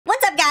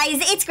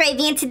guys, it's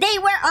Gravy, and today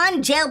we're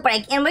on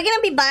Jailbreak, and we're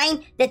gonna be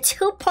buying the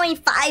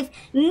 $2.5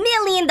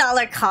 million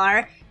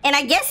car. And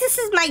I guess this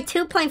is my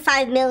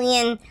 2.5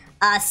 million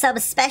sub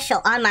special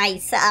on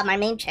my my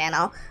main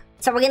channel.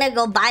 So we're gonna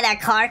go buy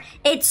that car.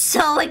 It's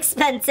so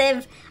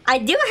expensive. I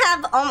do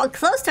have almost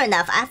close to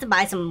enough. I have to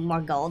buy some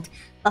more gold.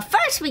 But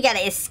first, we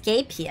gotta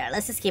escape here.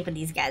 Let's escape with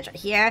these guys right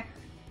here.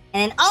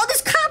 And then, oh,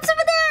 there's cops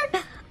over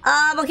there!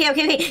 Okay.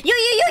 Yo,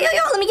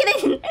 let me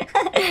get in.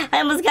 I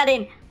almost got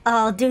in.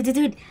 Oh,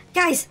 dude.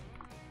 Guys.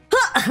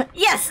 Huh.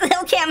 Yes,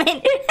 okay, I'm in.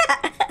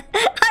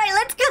 Alright,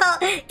 let's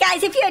go.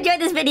 Guys, if you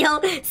enjoyed this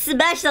video,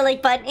 smash the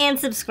like button and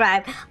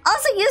subscribe.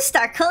 Also, use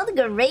star code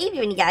Gravy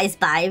when you guys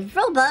buy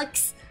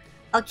Robux.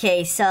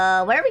 Okay, so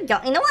where are we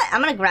going? You know what?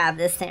 I'm gonna grab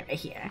this thing right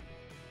here.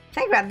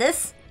 Can I grab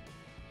this?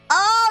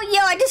 Oh, yo,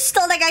 I just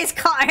stole that guy's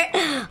car.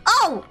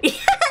 Oh,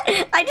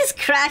 I just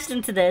crashed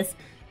into this.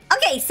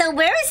 Okay, so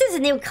where is this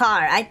new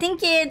car? I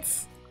think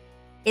it's...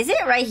 Is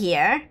it right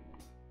here?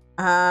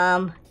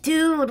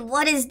 Dude,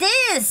 what is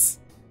this?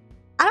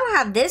 I don't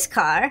have this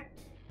car.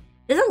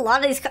 There's a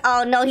lot of these...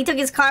 Oh, no, he took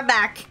his car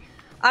back.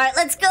 Alright,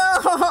 let's go.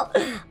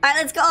 Alright,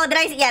 let's go. Oh, did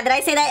I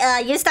say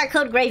that? Use star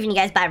code Gravy when you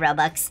guys buy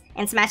Robux.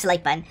 And smash the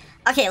like button.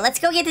 Okay, let's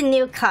go get the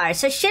new car.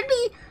 So, should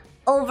be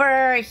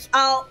over...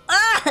 Oh,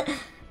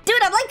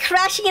 dude, I'm like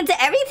crashing into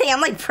everything.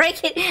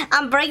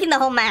 I'm breaking the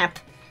whole map.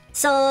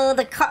 So,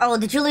 the car... Oh,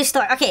 the jewelry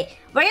store. Okay,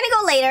 we're gonna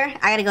go later.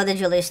 I gotta go to the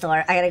jewelry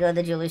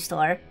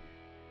store.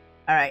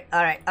 Alright.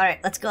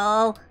 Let's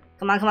go.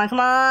 Come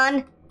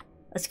on.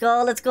 Let's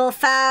go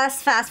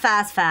fast.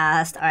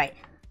 Alright.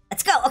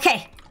 Let's go.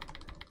 Okay.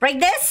 Break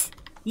this.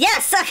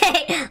 Yes,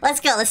 okay. Let's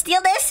go. Let's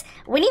steal this.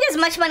 We need as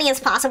much money as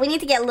possible. We need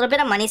to get a little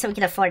bit of money so we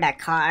can afford that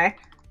car.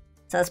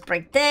 So let's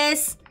break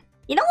this.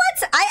 You know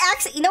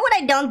what? You know what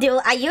I don't do?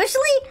 I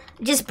usually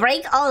just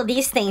break all of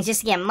these things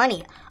just to get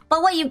money.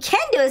 But what you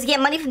can do is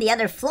get money from the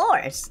other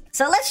floors.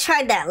 So let's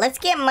try that. Let's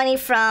get money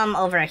from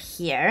over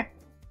here.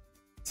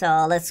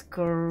 So let's...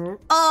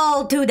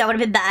 Oh, dude, that would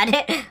have been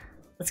bad.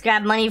 Let's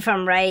grab money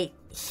from right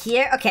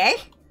here. Okay.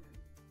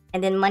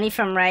 And then money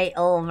from right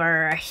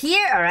over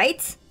here. All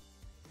right.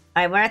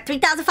 All right, we're at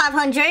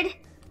 3,500.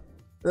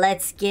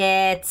 Let's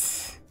get...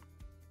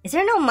 Is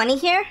there no money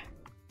here?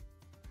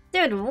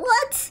 Dude,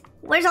 what?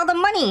 Where's all the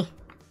money?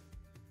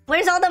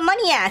 Where's all the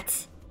money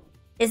at?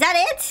 Is that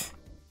it?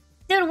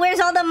 Dude, where's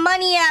all the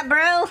money at,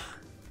 bro?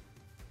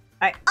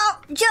 Alright.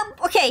 Oh,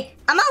 jump. Okay,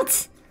 I'm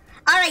out.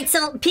 Alright,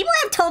 so people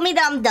have told me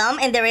that I'm dumb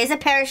and there is a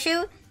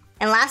parachute.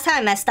 And last time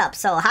I messed up.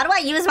 So how do I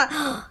use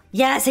my...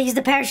 Yes, I used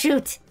the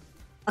parachute.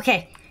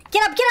 Okay.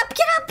 Get up.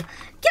 What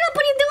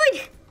are you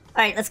doing?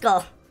 Alright, let's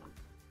go.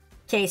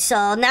 Okay,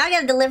 so now I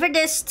gotta deliver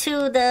this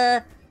to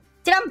the...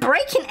 Dude, I'm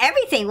breaking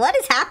everything. What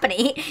is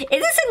happening? Is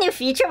this a new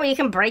feature where you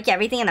can break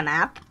everything in the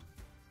map?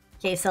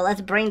 Okay, so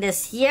let's bring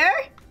this here.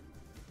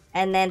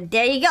 And then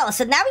there you go.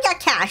 So now we got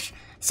cash.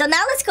 So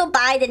now let's go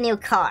buy the new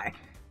car.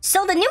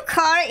 So the new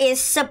car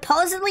is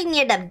supposedly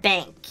near the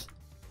bank.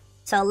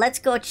 So let's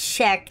go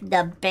check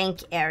the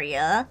bank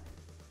area.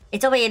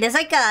 It's over here. There's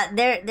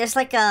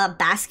like a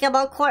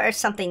basketball court or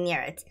something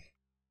near it.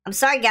 I'm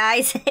sorry,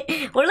 guys.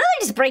 We're literally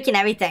just breaking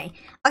everything.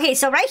 Okay,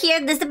 so right here,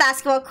 this is the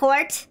basketball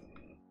court.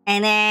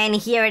 And then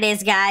here it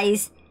is,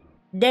 guys.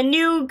 The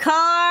new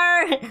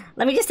car.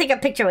 Let me just take a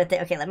picture with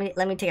it. Okay,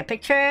 let me take a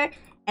picture.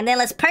 And then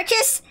let's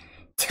purchase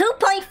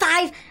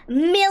 $2.5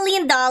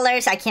 million.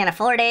 I can't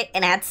afford it.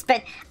 And I'd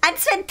spend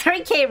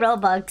 3K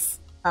Robux.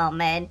 Oh,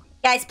 man.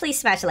 Guys, please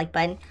smash the like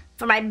button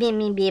for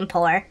me being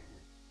poor.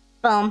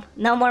 Boom.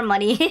 No more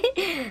money.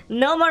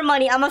 No more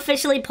money. I'm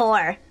officially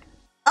poor.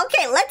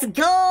 Okay, let's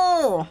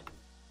go.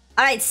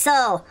 Alright,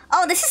 so...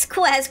 Oh, this is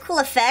cool. It has cool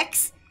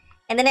effects.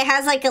 And then it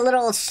has like a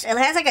little... It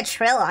has like a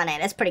trail on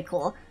it. That's pretty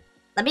cool.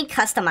 Let me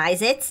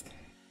customize it.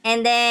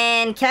 And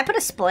then... Can I put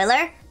a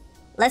spoiler?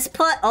 Let's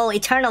put... Oh,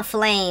 Eternal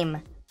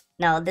Flame.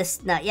 No,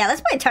 this... No, yeah,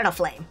 let's put Eternal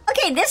Flame.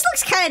 Okay, this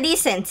looks kind of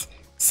decent.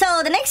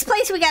 So, the next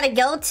place we gotta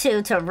go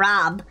to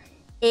rob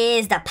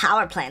is the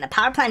power plant. The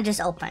power plant just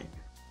opened.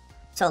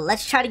 So,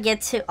 let's try to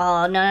get to...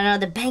 Oh, no.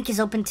 The bank is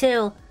open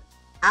too.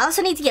 I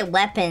also need to get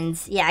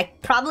weapons. Yeah, I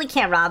probably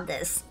can't rob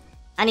this.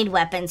 I need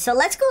weapons. So,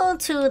 let's go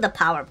to the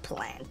power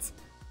plant.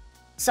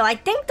 So, I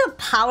think the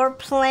power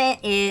plant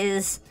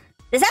is...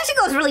 This actually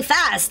goes really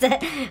fast.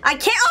 I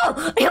can't...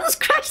 Oh! I almost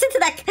crashed into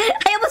that...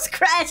 I almost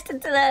crashed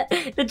into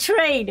the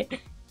train.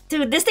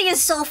 Dude, this thing is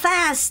so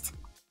fast.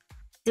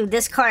 Dude,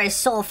 this car is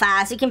so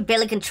fast. You can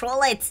barely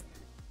control it.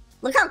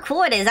 Look how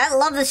cool it is. I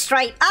love the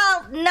stripe.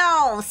 Oh,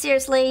 no.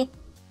 Seriously?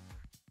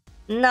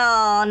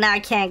 No, now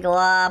I can't go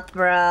up,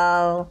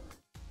 bro.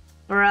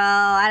 Bro,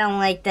 I don't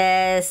like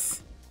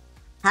this.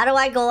 How do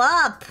I go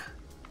up?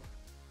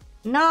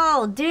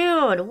 No,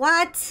 dude.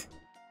 What?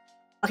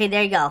 Okay,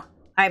 there you go.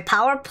 Alright,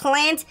 power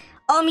plant.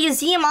 Oh,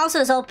 museum also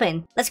is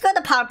open. Let's go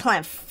to the power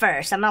plant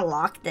first. I'm gonna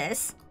lock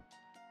this.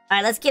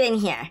 Alright, let's get in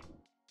here.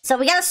 So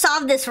we gotta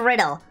solve this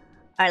riddle.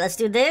 Alright, let's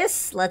do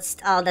this.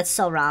 Oh, that's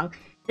so wrong.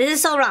 This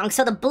is so wrong.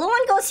 So the blue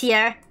one goes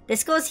here.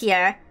 This goes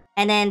here.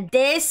 And then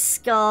this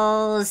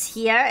goes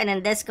here. And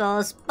then this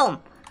goes... Boom.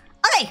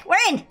 Okay, we're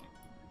in.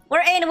 We're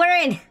in, we're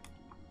in.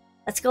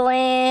 Let's go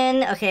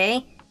in.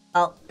 Okay.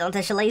 Oh, don't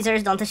touch the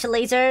lasers, don't touch the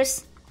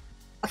lasers.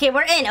 Okay,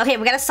 we're in. Okay,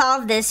 we gotta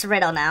solve this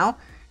riddle now.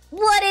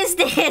 What is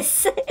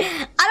this?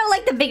 I don't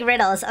like the big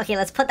riddles. Okay,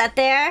 let's put that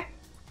there.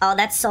 Oh,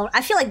 that's so...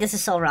 I feel like this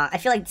is so wrong. I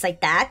feel like it's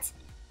like that.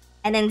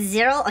 And then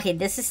 0. Okay,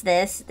 this is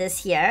this.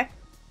 This here.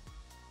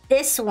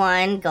 This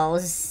one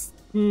goes...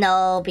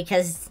 No,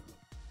 because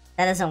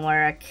that doesn't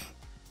work.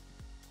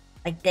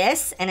 Like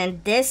this. And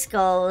then this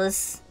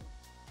goes...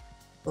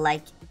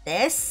 like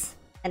this.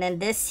 And then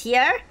this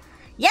here.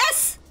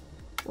 Yes!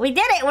 We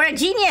did it! We're a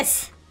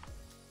genius!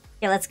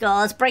 Okay, let's go.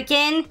 Let's break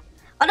in.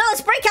 Oh no,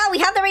 let's break out! We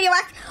have the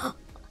radioactive... How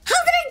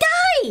did I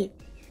die?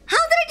 How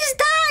did I just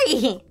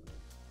die?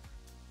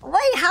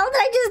 Wait, how did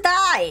I just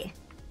die?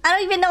 I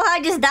don't even know how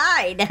I just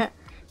died.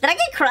 Did I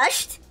get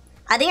crushed?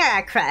 I think I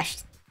got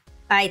crushed.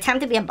 Alright, time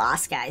to be a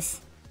boss, guys.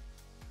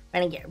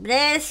 We're gonna get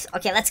this.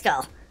 Okay, let's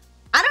go.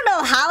 I don't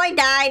know how I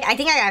died. I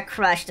think I got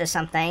crushed or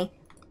something.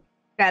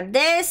 Grab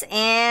this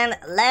and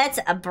let's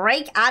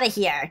break out of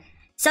here.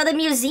 So the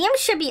museum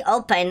should be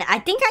open. I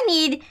think I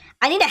need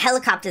a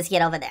helicopter to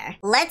get over there.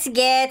 Let's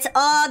get...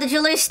 Oh, the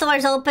jewelry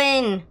store's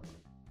open.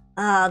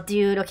 Oh,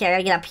 dude. Okay, I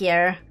gotta get up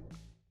here.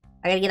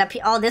 I gotta get up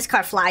here. Oh, this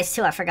car flies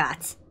too. I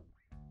forgot.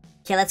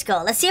 Okay, let's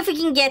go. Let's see if we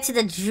can get to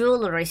the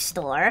jewelry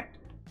store.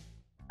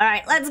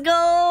 Alright, let's go.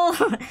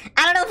 I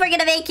don't know if we're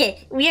gonna make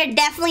it. We are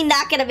definitely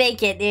not gonna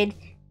make it, dude.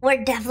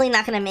 We're definitely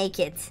not gonna make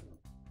it.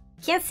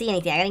 Can't see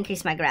anything. I gotta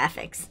increase my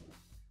graphics.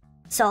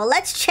 So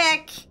let's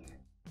check.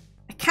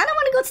 I kind of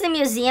want to go to the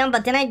museum,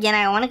 but then again,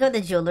 I want to go to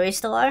the jewelry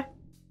store.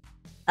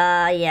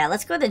 Yeah,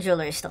 let's go to the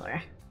jewelry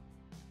store.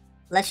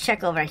 Let's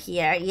check over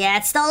here. Yeah,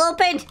 it's still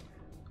open.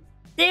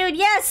 Dude,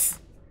 yes.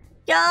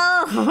 Go.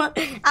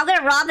 I'm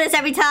gonna rob this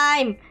every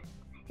time.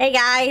 Hey,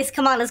 guys.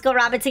 Come on, let's go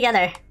rob it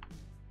together.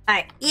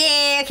 Alright.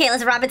 Yeah, okay,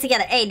 let's rob it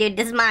together. Hey, dude,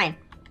 this is mine.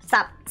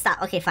 Stop,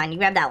 stop. Okay, fine. You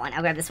grab that one.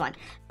 I'll grab this one.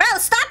 Bro,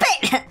 stop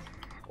it.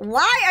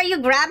 Why are you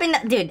grabbing...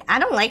 Dude, I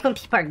don't like when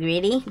people are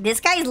greedy. This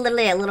guy is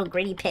literally a little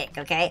greedy pig,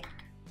 okay?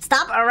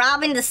 Stop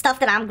robbing the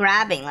stuff that I'm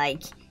grabbing.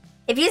 Like,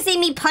 if you see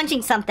me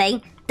punching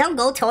something, don't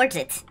go towards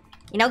it.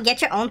 You know,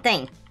 get your own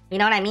thing. You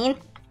know what I mean?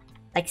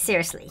 Like,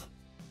 seriously.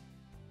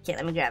 Okay,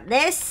 let me grab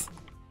this.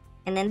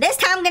 And then this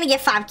time I'm gonna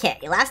get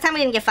 5k. Last time we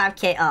didn't get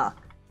 5k. Oh.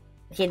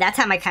 Okay, that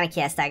time I kind of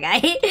cast that guy.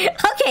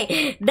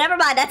 Okay, never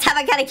mind. That time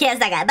I kind of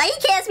cast that guy. But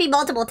he cast me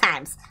multiple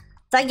times.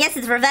 So I guess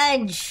it's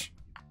revenge.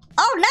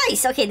 Oh,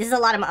 nice. Okay, this is a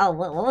lot of... Oh,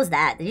 what was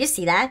that? Did you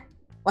see that?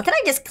 What did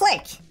I just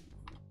click?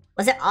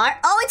 Was it art?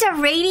 Oh, it's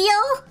a radio?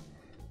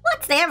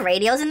 What? They have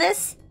radios in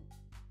this?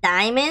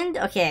 Diamond?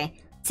 Okay.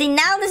 See,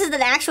 now this is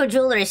the actual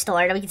jewelry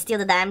store that we can steal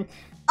the diamond.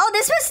 Oh,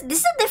 this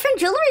is a different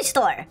jewelry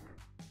store.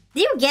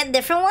 Do you get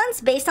different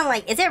ones based on,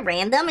 like... Is it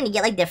random and you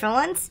get, like, different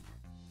ones?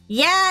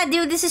 Yeah,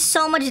 dude, this is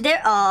so much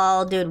different.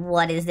 Oh, dude,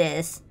 what is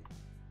this?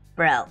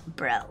 Bro,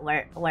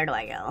 where do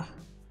I go?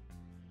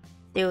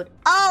 Dude.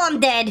 Oh, I'm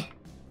dead.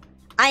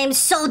 I am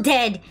so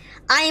dead.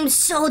 I am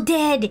so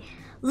dead.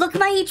 Look,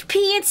 my HP.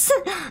 It's...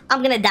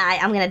 I'm gonna die.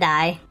 I'm gonna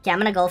die. Okay, I'm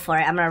gonna go for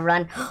it. I'm gonna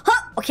run.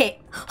 Huh, okay.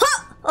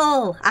 Huh.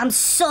 Oh, I'm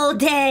so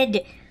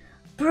dead.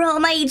 Bro,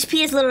 my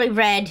HP is literally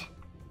red.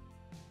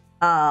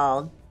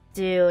 Oh,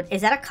 dude.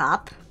 Is that a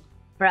cop?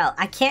 Bro,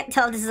 I can't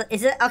tell if this is...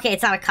 Is it? Okay,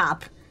 it's not a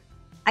cop.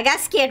 I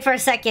got scared for a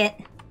second.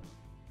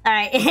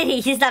 Alright,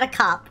 he's not a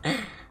cop.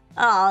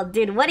 Oh,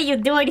 dude, what are you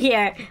doing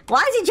here?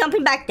 Why is he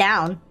jumping back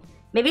down?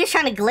 Maybe he's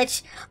trying to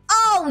glitch.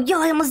 Oh,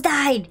 yo, I almost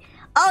died.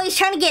 Oh, he's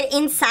trying to get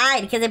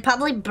inside because it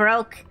probably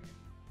broke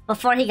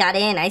before he got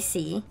in. I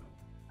see.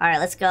 All right,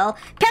 let's go.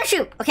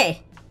 Parachute.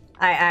 Okay.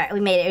 All right. We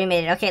made it. We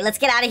made it. Okay, let's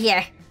get out of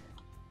here.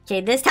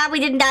 Okay, this time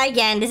we didn't die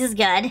again. This is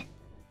good.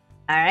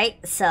 All right,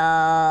 so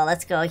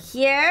let's go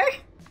here.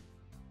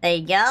 There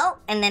you go.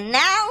 And then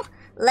now,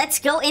 let's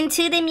go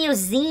into the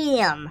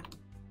museum.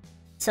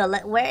 So,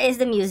 where is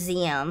the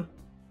museum?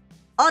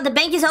 Oh, the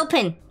bank is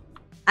open.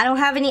 I don't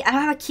have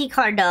a key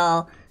card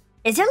though.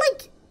 Is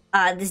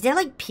there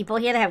like people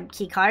here that have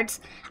key cards?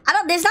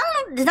 There's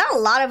not a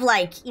lot of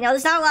like, you know,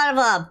 there's not a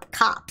lot of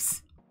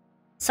cops.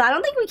 So I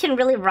don't think we can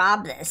really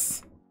rob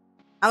this.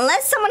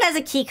 Unless someone has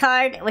a key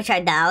card, which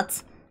I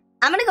doubt.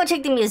 I'm gonna go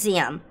check the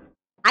museum.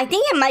 I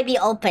think it might be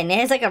open. It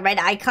has like a red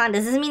icon.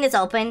 Does this mean it's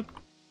open?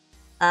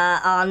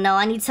 Oh no,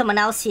 I need someone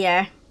else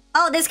here.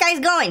 Oh, this guy's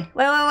going.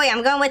 Wait,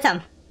 I'm going with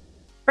him.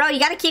 Bro, you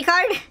got a key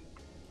card?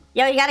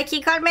 Yo, you got a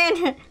key card,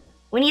 man?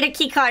 We need a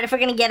key card if we're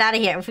gonna get out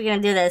of here, if we're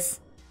gonna do this.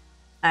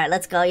 Alright,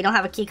 let's go. You don't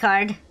have a key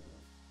card?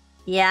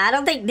 Yeah, I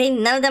don't think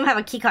none of them have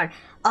a key card.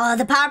 Oh,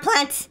 the power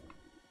plant!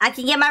 I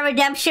can get my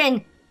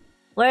redemption!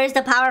 Where is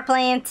the power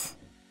plant?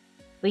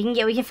 We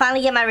can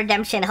finally get my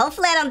redemption.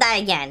 Hopefully I don't die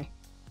again.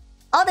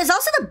 Oh, there's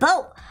also the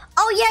boat!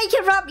 Oh yeah,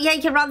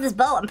 you can rob this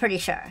boat, I'm pretty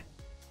sure.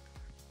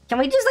 Can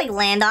we just like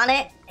land on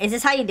it? Is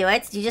this how you do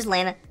it? Do you just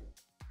land it?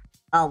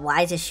 Oh,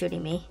 why is it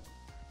shooting me?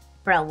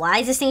 Bro, why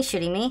is this thing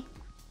shooting me?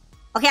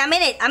 Okay, I'm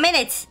in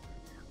it.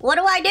 What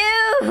do I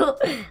do?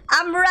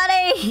 I'm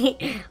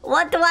running.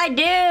 What do I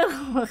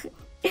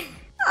do?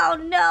 Oh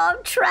no,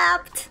 I'm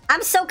trapped.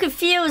 I'm so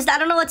confused. I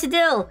don't know what to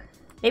do.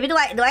 Maybe do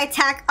I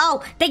attack?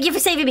 Oh, thank you for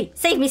saving me.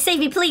 Save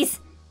me, please.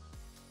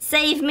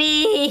 Save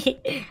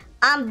me.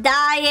 I'm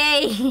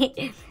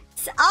dying.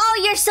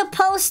 Oh, you're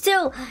supposed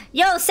to.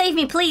 Yo, save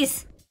me,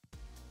 please.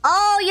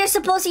 Oh, you're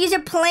supposed to use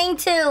your plane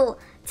to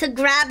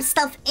grab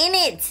stuff in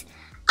it.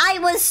 I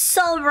was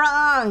so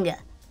wrong.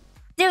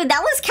 Dude,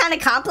 that was kind of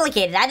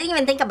complicated. I didn't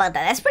even think about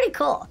that. That's pretty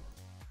cool.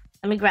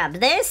 Let me grab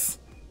this.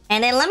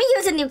 And then let me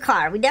use a new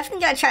car. We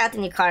definitely gotta try out the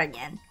new car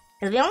again.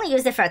 Because we only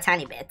used it for a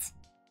tiny bit.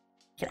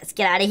 Okay, let's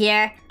get out of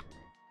here.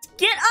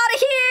 Get out of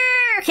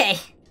here! Okay.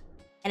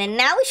 And then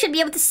now we should be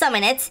able to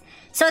summon it.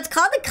 So it's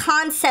called the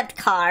concept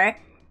car.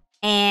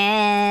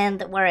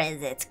 And where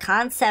is it?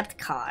 Concept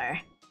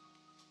car.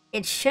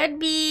 It should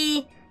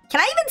be...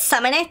 Can I even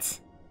summon it?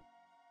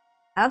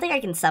 I don't think I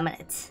can summon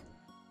it.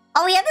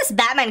 Oh, we have this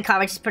Batman car,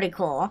 which is pretty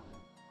cool.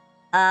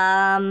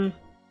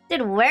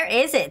 Dude, where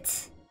is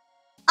it?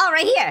 Oh,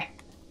 right here.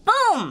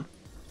 Boom!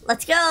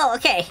 Let's go.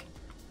 Okay.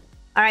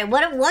 Alright,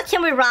 what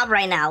can we rob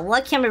right now?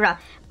 What can we rob?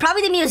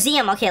 Probably the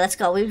museum. Okay, let's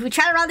go. We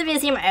tried to rob the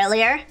museum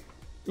earlier.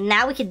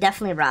 Now we could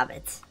definitely rob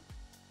it.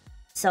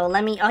 So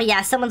let me... Oh,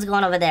 yeah, someone's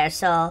going over there.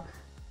 So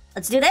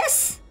let's do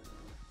this.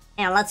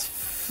 And let's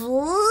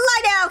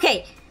fly down.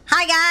 Okay.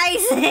 Hi,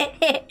 guys.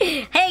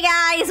 Hey,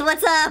 guys.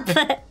 What's up?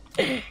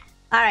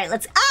 Alright,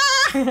 let's...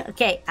 Ah!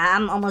 Okay,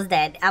 I'm almost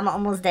dead. I'm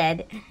almost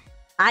dead.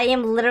 I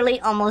am literally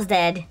almost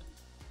dead.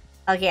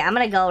 Okay, I'm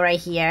gonna go right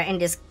here and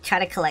just try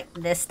to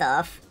collect this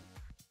stuff.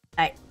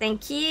 Alright,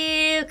 thank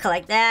you.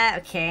 Collect that.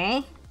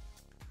 Okay.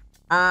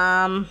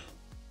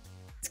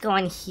 Let's go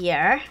in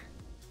here.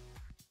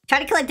 Try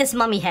to collect this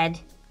mummy head.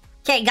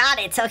 Okay, got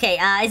it. Okay,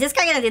 is this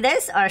guy gonna do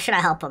this? Or should I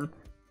help him?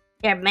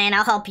 Here, man,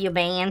 I'll help you,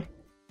 man.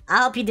 I'll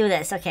help you do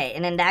this. Okay,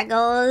 and then that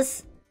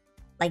goes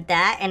like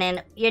that. And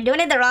then you're doing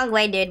it the wrong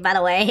way, dude, by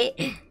the way.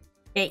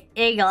 Okay,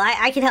 here you go.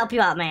 I can help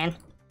you out, man.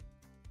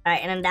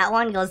 Alright, and then that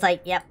one goes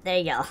like, yep, there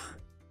you go.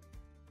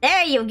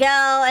 There you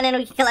go. And then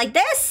we can collect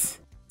this.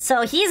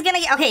 So he's gonna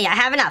get... Okay, I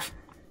have enough.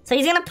 So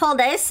he's gonna pull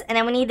this. And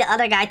then we need the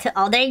other guy to...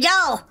 Oh, there you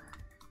go.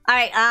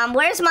 Alright,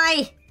 where's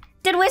my...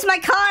 Dude, where's my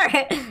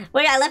car?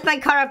 Wait, I left my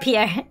car up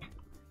here.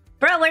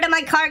 Bro, where did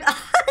my car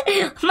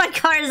go? My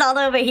car is all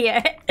over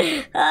here.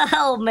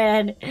 Oh,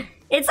 man.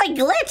 It's like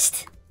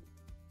glitched.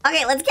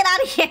 Okay, let's get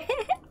out of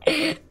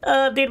here.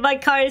 Oh, dude, my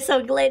car is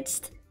so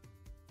glitched.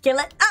 Okay,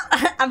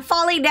 oh, I'm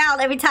falling down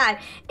every time.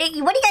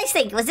 Hey, what do you guys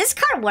think? Was this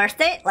car worth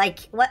it? Like,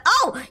 what?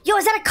 Oh, yo,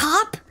 is that a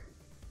cop?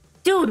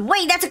 Dude,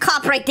 wait, that's a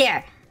cop right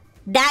there.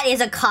 That is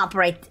a cop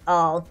right...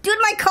 Oh, dude,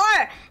 my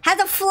car has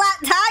a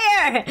flat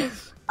tire.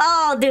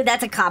 Oh, dude,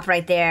 that's a cop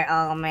right there.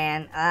 Oh,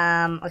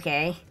 man.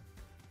 Okay.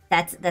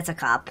 That's a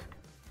cop.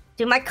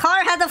 Dude, my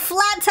car has a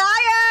flat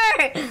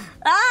tire!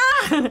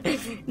 Ah!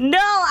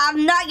 No,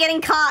 I'm not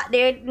getting caught,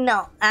 dude.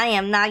 No, I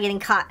am not getting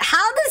caught.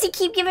 How does he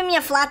keep giving me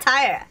a flat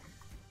tire?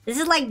 This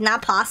is, like,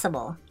 not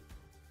possible.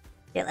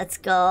 Okay, let's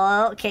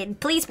go. Okay,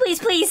 please, please,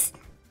 please.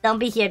 Don't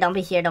be here, don't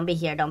be here, don't be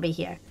here, don't be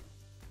here.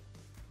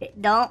 Okay,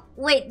 don't...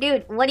 Wait,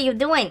 dude, what are you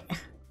doing?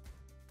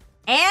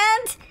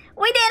 And...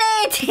 We did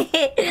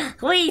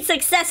it! We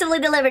successfully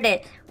delivered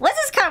it. Was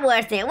this car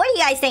worth it? What do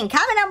you guys think?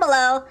 Comment down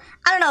below.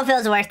 I don't know if it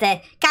was worth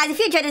it. Guys, if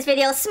you enjoyed this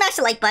video, smash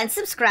the like button,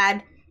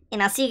 subscribe,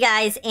 and I'll see you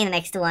guys in the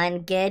next one.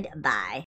 Goodbye.